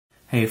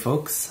Hey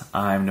folks,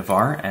 I'm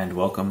Navar and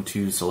welcome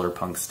to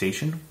Solarpunk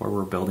Station, where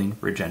we're building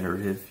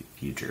regenerative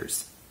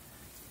futures.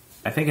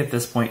 I think at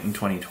this point in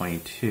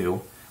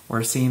 2022,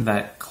 we're seeing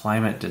that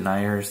climate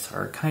deniers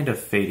are kind of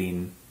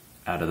fading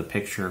out of the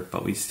picture,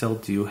 but we still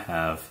do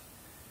have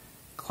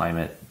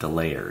climate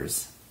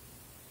delayers.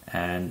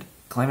 And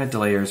climate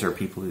delayers are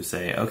people who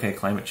say, okay,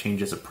 climate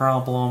change is a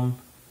problem,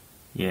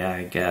 yeah,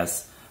 I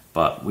guess,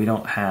 but we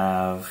don't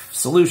have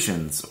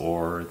solutions,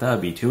 or that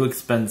would be too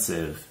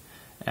expensive.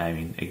 I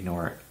mean,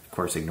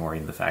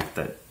 ignoring the fact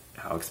that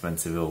how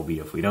expensive it will be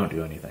if we don't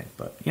do anything,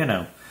 but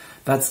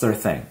that's their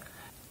thing.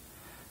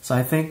 So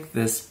I think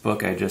this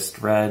book I just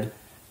read,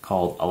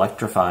 called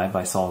Electrify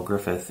by Saul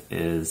Griffith,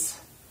 is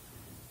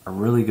a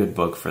really good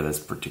book for this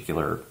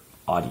particular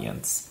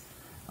audience.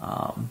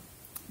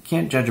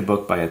 Can't judge a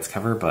book by its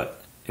cover,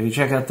 but if you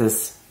check out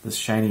this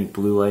shiny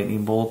blue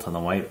lightning bolt on the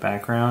white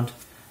background,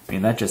 I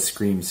mean, that just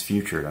screams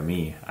future to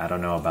me. I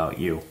don't know about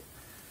you.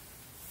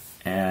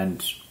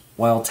 And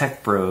while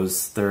tech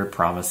bros, they're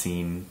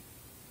promising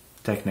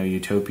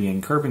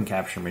techno-utopian carbon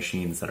capture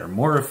machines that are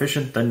more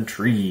efficient than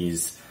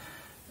trees.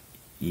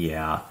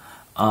 Yeah.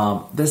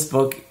 This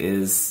book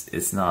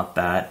is not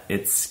that.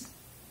 It's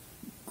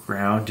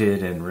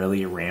grounded in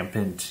really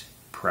rampant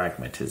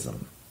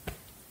pragmatism,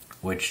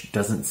 which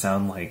doesn't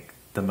sound like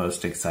the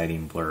most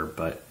exciting blurb,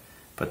 but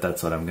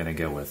that's what I'm going to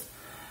go with.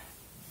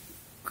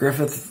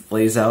 Griffith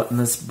lays out in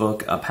this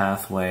book a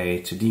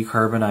pathway to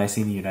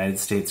decarbonizing the United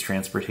States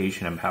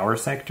transportation and power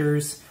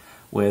sectors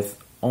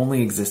with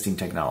only existing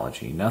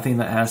technology. Nothing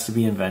that has to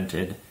be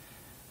invented.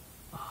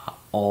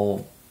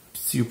 All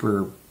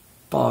super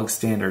bog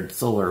standard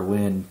solar,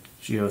 wind,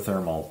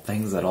 geothermal,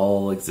 things that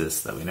all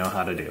exist that we know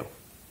how to do.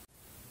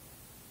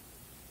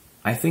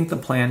 I think the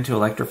plan to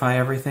electrify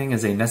everything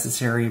is a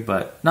necessary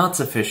but not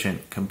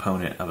sufficient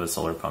component of a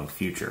solarpunk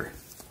future.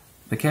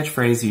 The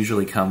catchphrase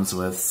usually comes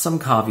with some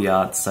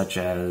caveats, such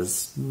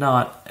as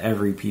not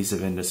every piece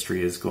of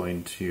industry is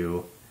going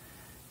to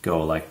go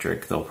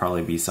electric. There'll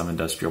probably be some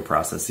industrial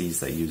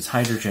processes that use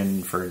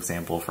hydrogen, for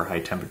example, for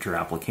high temperature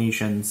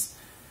applications.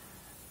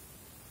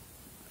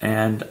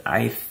 And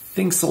I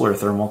think solar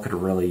thermal could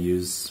really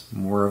use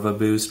more of a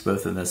boost,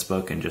 both in this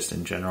book and just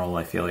in general.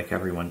 I feel like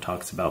everyone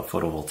talks about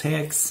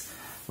photovoltaics,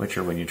 which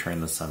are when you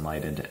turn the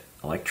sunlight into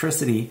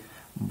electricity,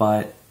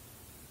 but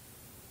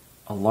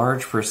a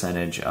large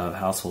percentage of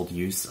household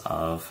use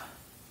of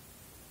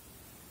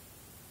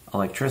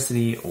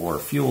electricity or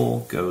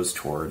fuel goes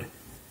toward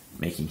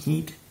making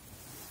heat,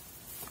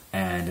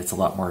 and it's a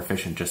lot more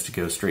efficient just to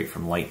go straight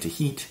from light to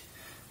heat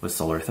with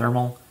solar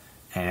thermal,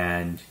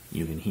 and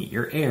you can heat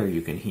your air,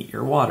 you can heat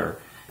your water.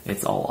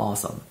 It's all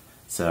awesome.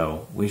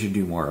 So we should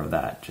do more of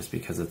that just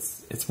because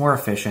it's more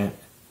efficient,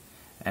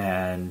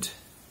 and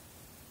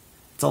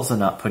it's also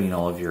not putting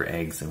all of your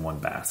eggs in one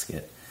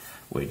basket,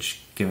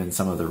 which, given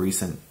some of the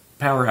recent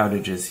power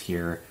outages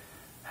here,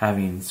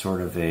 having sort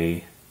of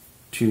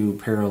two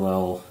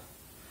parallel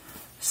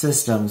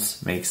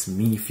systems makes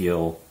me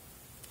feel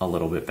a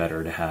little bit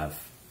better to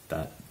have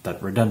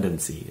that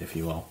redundancy, if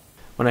you will.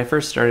 When I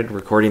first started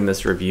recording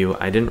this review,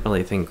 I didn't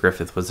really think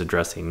Griffith was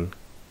addressing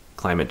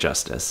climate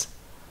justice.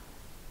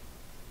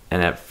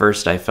 And at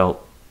first I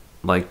felt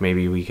like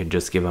maybe we could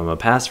just give him a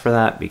pass for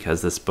that,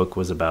 because this book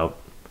was about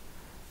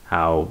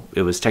how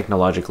it was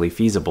technologically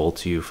feasible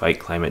to fight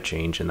climate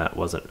change, and that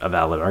wasn't a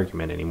valid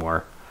argument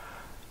anymore.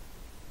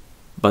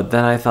 But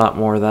then I thought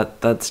more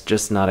that's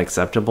just not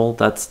acceptable.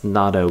 That's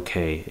not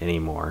okay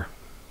anymore.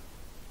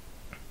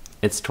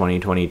 It's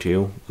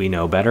 2022. We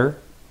know better.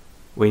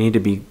 We need to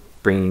be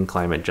bringing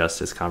climate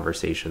justice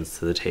conversations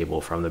to the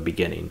table from the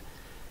beginning,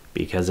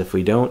 because if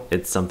we don't,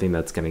 it's something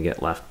that's going to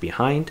get left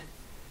behind,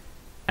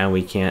 and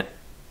we can't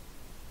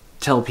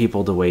tell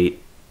people to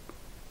wait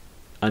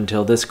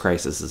until this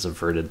crisis is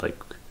averted, like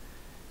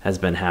has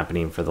been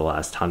happening for the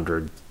last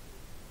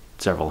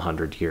several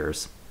hundred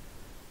years.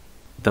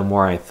 The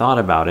more I thought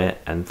about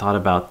it and thought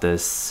about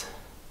this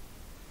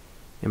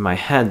in my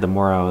head, the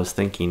more I was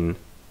thinking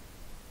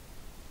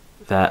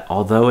that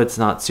although it's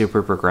not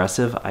super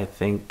progressive, I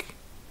think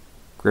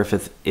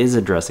Griffith is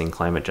addressing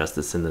climate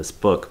justice in this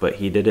book, but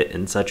he did it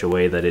in such a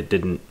way that it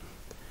didn't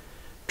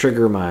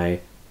trigger my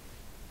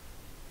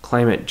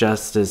climate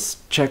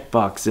justice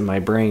checkbox in my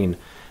brain.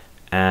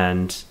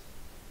 And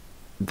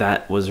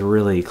that was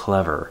really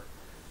clever.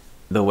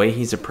 The way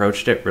he's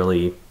approached it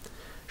really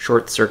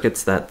short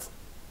circuits that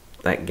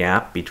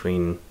gap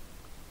between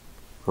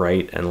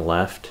right and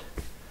left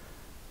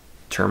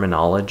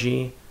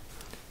terminology.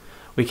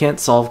 We can't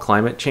solve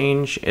climate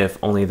change if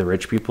only the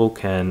rich people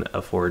can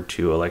afford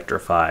to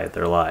electrify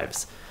their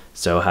lives.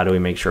 So how do we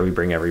make sure we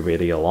bring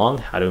everybody along?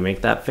 How do we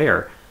make that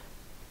fair?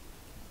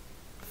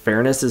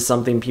 Fairness is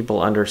something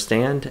people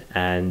understand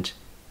and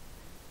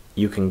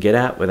you can get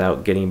at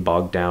without getting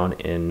bogged down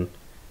in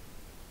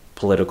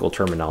political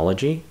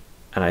terminology.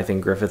 And I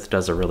think Griffith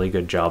does a really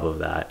good job of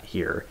that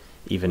here.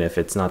 Even if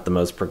it's not the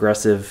most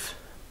progressive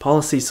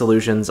policy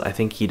solutions, I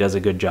think he does a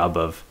good job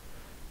of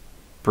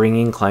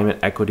bringing climate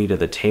equity to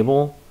the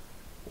table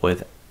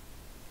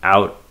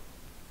without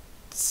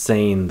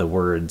saying the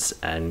words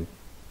and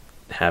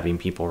having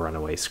people run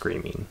away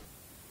screaming.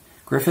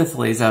 Griffith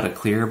lays out a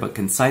clear but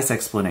concise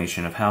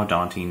explanation of how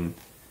daunting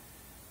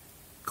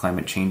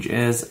climate change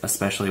is,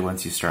 especially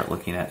once you start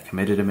looking at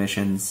committed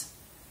emissions,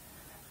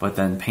 but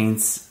then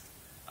paints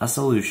a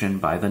solution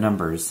by the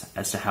numbers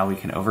as to how we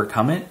can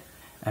overcome it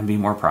and be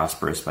more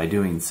prosperous by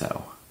doing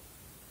so.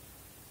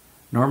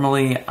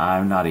 Normally,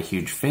 I'm not a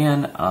huge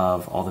fan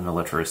of all the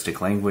militaristic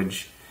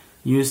language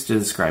used to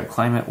describe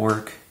climate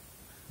work,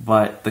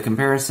 but the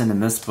comparison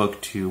in this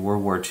book to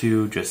World War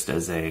II, just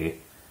as a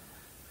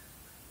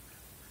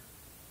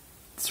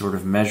sort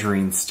of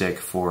measuring stick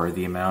for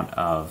the amount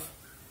of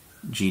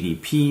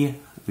GDP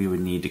we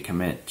would need to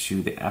commit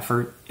to the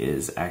effort,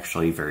 is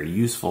actually very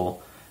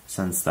useful,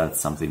 since that's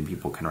something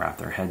people can wrap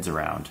their heads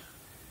around,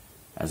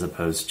 as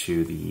opposed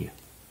to the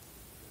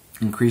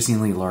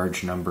increasingly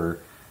large number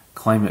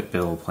climate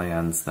bill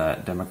plans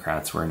that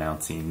Democrats were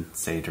announcing,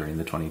 say during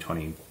the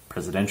 2020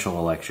 presidential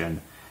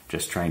election,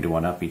 just trying to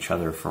one-up each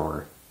other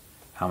for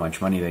how much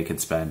money they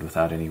could spend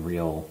without any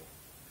real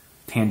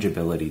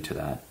tangibility to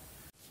that.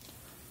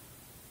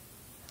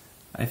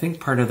 I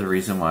think part of the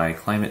reason why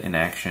climate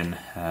inaction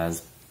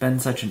has been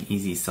such an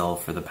easy sell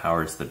for the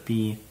powers that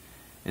be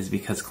is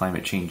because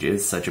climate change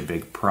is such a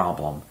big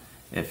problem.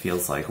 It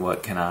feels like,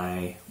 what can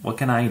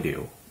I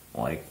do?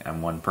 Like,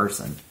 I'm one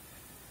person.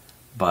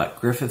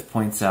 But Griffith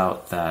points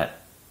out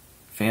that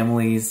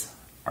families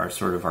are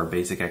sort of our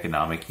basic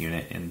economic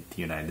unit in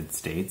the United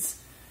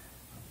States,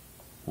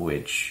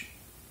 which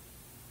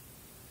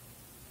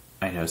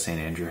I know St.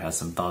 Andrew has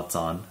some thoughts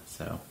on,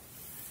 so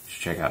you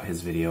should check out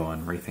his video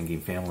on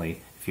Rethinking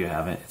Family if you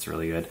haven't. It's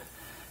really good,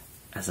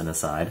 as an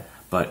aside.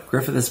 But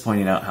Griffith is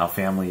pointing out how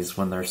families,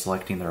 when they're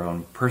selecting their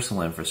own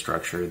personal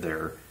infrastructure,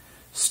 their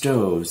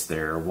stoves,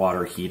 their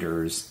water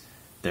heaters,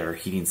 their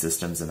heating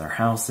systems in their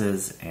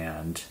houses,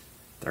 and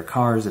their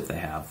cars if they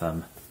have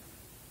them,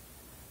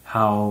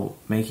 how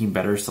making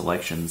better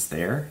selections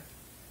there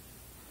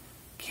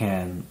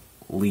can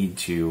lead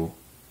to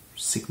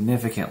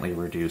significantly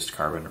reduced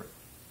carbon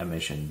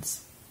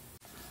emissions.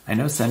 I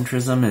know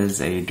centrism is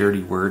a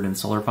dirty word in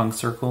solarpunk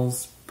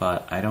circles,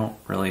 but I don't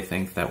really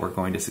think that we're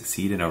going to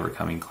succeed in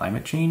overcoming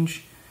climate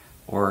change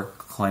or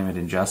climate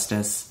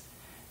injustice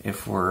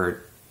if we're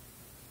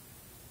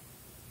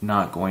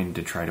not going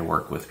to try to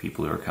work with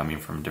people who are coming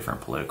from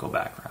different political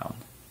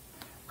backgrounds.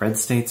 Red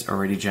states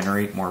already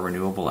generate more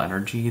renewable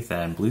energy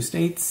than blue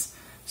states,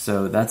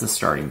 so that's a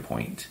starting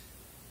point.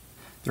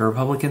 The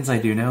Republicans, I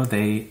do know,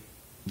 they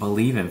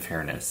believe in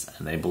fairness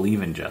and they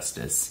believe in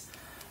justice,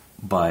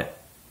 but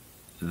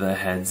the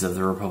heads of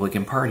the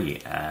Republican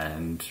Party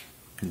and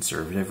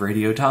conservative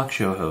radio talk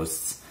show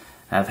hosts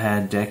have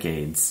had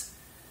decades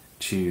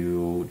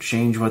to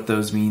change what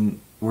those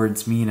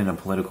words mean in a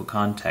political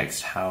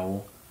context.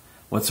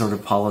 What sort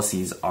of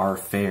policies are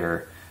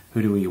fair?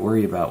 Who do we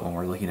worry about when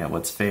we're looking at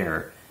what's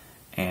fair?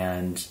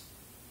 And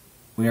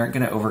we aren't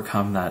going to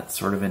overcome that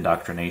sort of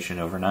indoctrination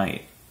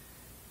overnight.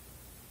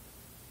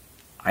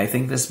 I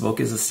think this book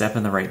is a step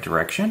in the right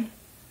direction,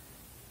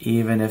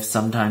 even if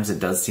sometimes it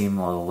does seem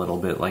a little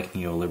bit like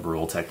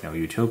neoliberal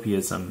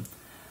techno-utopianism.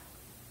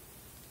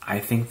 I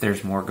think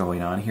there's more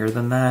going on here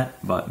than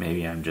that, but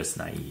maybe I'm just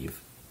naive.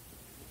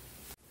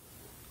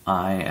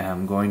 I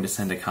am going to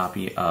send a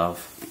copy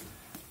of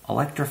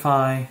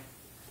Electrify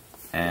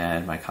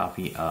and my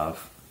copy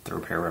of The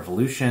Repair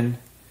Revolution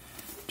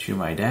to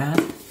my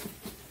dad.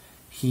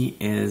 He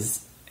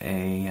is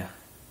a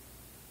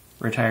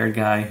retired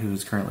guy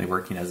who's currently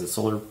working as a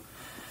solar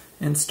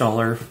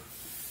installer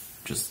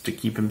just to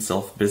keep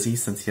himself busy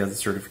since he has a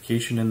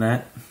certification in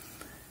that.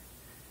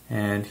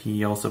 And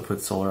he also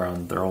put solar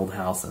on their old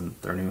house and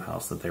their new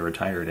house that they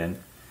retired in.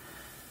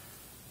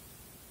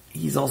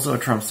 He's also a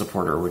Trump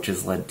supporter, which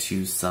has led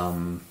to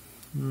some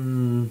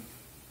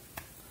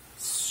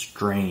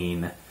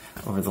strain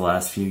over the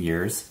last few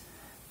years.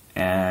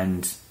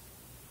 And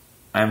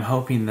I'm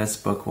hoping this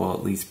book will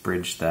at least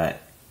bridge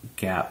that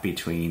gap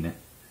between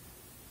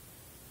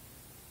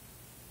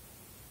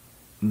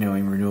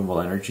knowing renewable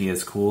energy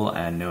is cool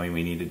and knowing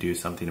we need to do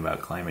something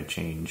about climate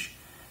change,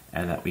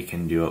 and that we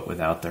can do it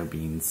without there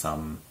being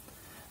some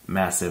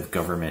massive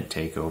government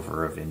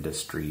takeover of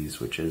industries,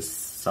 which is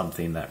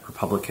something that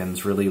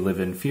Republicans really live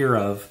in fear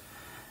of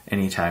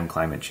anytime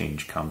climate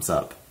change comes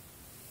up.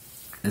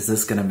 Is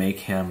this going to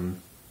make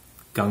him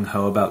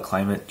gung-ho about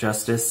climate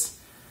justice?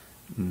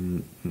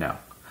 No.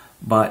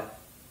 But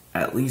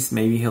at least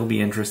maybe he'll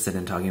be interested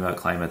in talking about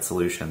climate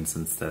solutions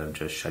instead of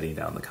just shutting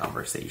down the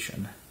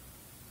conversation.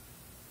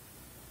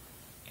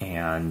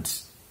 And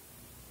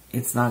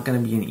it's not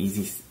going to be an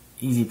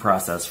easy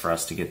process for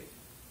us to get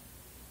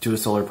to a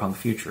solarpunk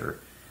future.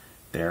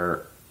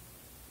 There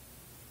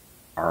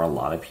are a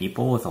lot of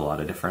people with a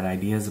lot of different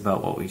ideas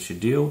about what we should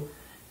do,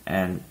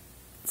 and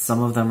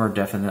some of them are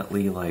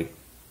definitely like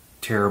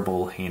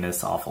terrible,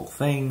 heinous, awful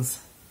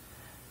things.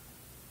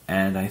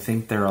 And I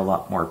think there are a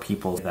lot more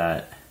people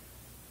that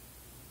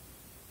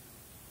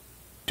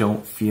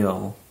don't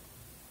feel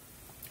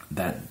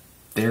that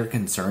their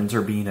concerns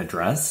are being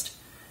addressed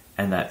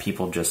and that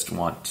people just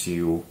want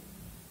to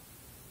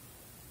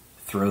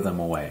throw them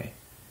away.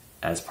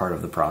 as part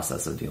of the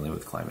process of dealing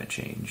with climate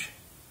change.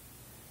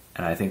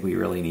 And I think we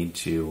really need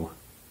to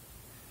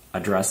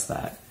address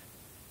that.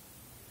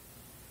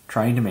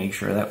 Trying to make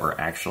sure that we're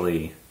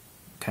actually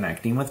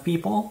connecting with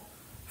people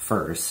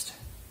first.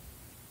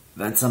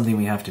 That's something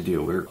we have to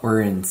do.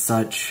 We're in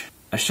such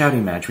a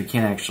shouting match, we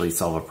can't actually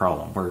solve a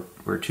problem.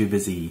 We're too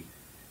busy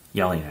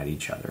yelling at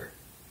each other.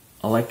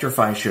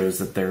 Electrify shows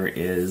that there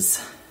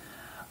is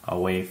a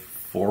way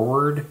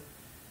forward,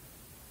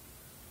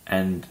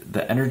 and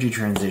the energy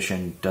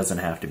transition doesn't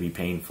have to be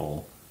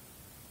painful,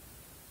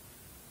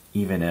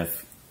 even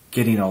if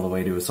getting all the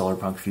way to a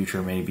Solarpunk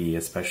future may be,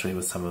 especially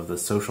with some of the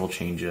social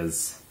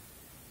changes.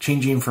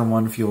 Changing from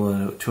one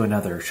fuel to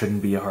another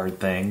shouldn't be a hard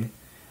thing,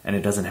 and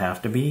it doesn't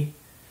have to be,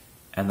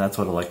 and that's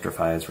what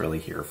Electrify is really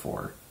here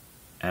for.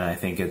 And I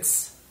think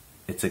it's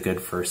a good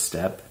first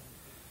step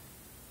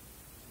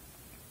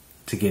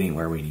to getting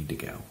where we need to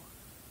go.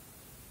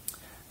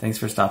 Thanks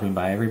for stopping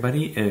by,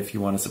 everybody. If you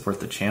want to support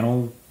the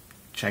channel,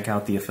 check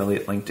out the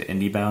affiliate link to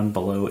IndieBound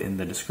below in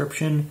the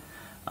description.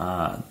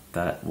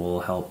 That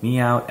will help me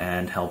out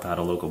and help out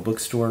a local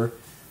bookstore.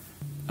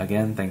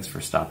 Again, thanks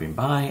for stopping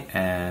by,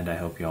 and I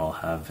hope you all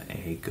have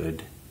a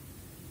good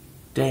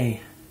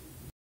day.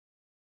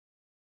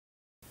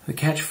 The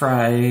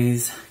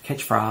catchphrase.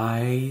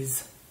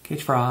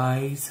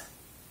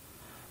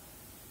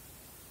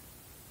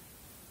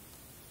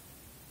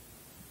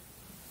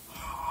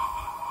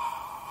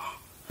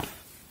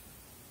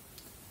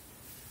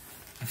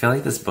 I feel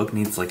like this book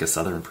needs like a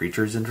Southern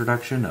preacher's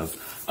introduction of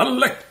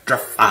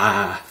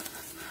Electrify,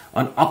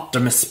 an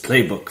optimist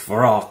playbook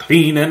for our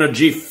clean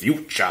energy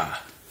future.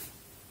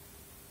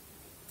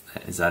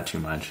 Is that too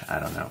much? I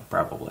don't know.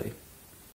 Probably.